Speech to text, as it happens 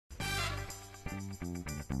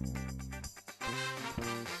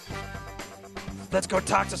Let's go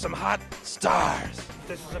talk to some hot stars.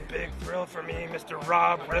 This is a big thrill for me, Mr.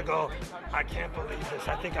 Rob Riggle. I can't believe this.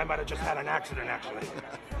 I think I might have just had an accident, actually.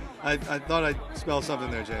 I thought I smelled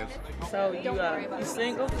something there, James. So you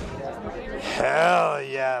single? Hell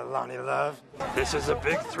yeah, Lonnie Love. This is a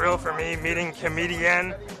big thrill for me, meeting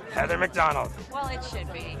comedian Heather McDonald. Well, it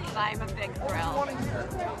should be, because I'm a big thrill.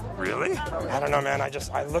 Really? I don't know, man.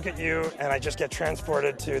 I look at you and I just get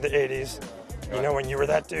transported to the 80s. You know, when you were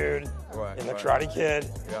that dude in The Karate Kid,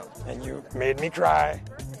 and you made me cry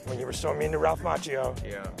when you were so mean to Ralph Macchio.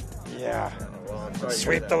 Yeah. Well,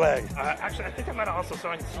 Sweep the leg. Actually, I think I might have also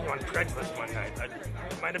seen you on Craigslist one night.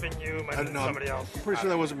 It might have been you, might have been somebody else. I'm pretty sure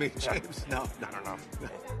that wasn't me, James. No, I don't know.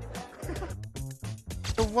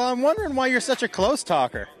 Well, I'm wondering why you're such a close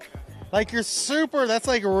talker. Like, that's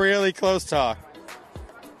like really close talk.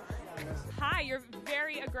 Hi, you're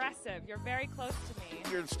very aggressive. You're very close to me.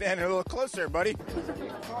 You're standing a little closer, buddy.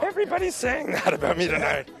 Everybody's saying that about me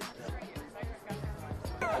tonight.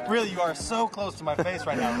 Really, you are so close to my face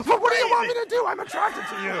right now. But what do you want me to do? I'm attracted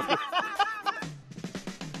to you.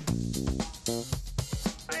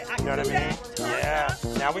 You know what I mean? Yeah.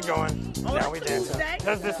 Now we going. Now we dancing.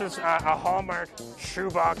 Because this is a Hallmark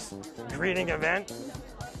shoebox greeting event,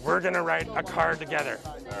 we're going to write a card together.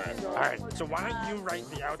 All right. So why don't you write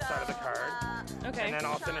the outside of the card? Okay. And then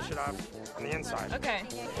I'll finish it off on the inside. Okay.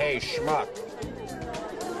 Hey, schmuck.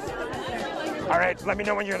 All right. Let me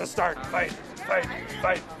know when you're going to start. Fight.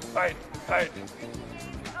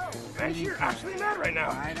 Man, you're actually mad right now.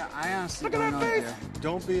 I honestly Look at don't that know. face. There.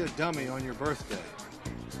 don't be a dummy on your birthday.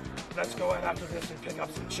 Let's go out after this and pick up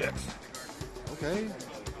some chicks. Okay,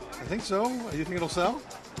 I think so. You think it'll sell?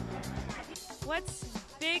 What's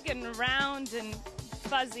big and round and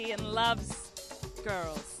fuzzy and loves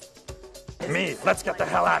girls? Me. Let's get the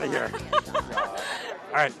hell out of here.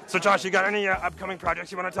 All right. So, Josh, you got any upcoming projects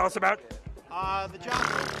you want to tell us about? The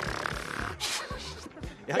job.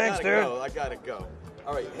 Thanks, dude. I gotta go.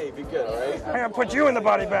 All right, hey, be good, all right? I'm going to put you in the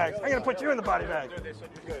body bag.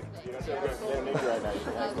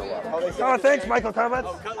 Oh, thanks, Michael Covitz.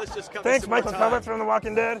 Oh, Cutlass just cut Thanks, Michael Covitz from The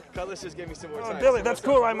Walking Dead. Cutlass just gave me some more time. Oh, Billy, that's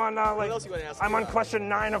cool. I'm on else you wanna ask I'm me on about? question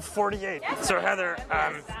 9 of 48. So, Heather,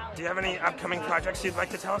 do you have any upcoming projects you'd like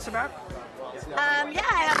to tell us about? Yeah,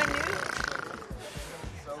 I have a new.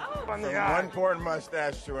 On the, One porn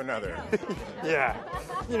mustache to another. yeah,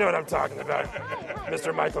 you know what I'm talking about,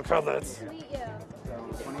 Mr. Michael Cudlitz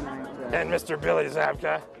and Mr. Billy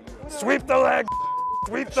Zabka. Sweep the leg,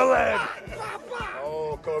 sweep the leg.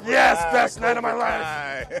 Oh, Cobra Yes, Kai, best night of my Cobra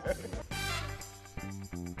life. Kai.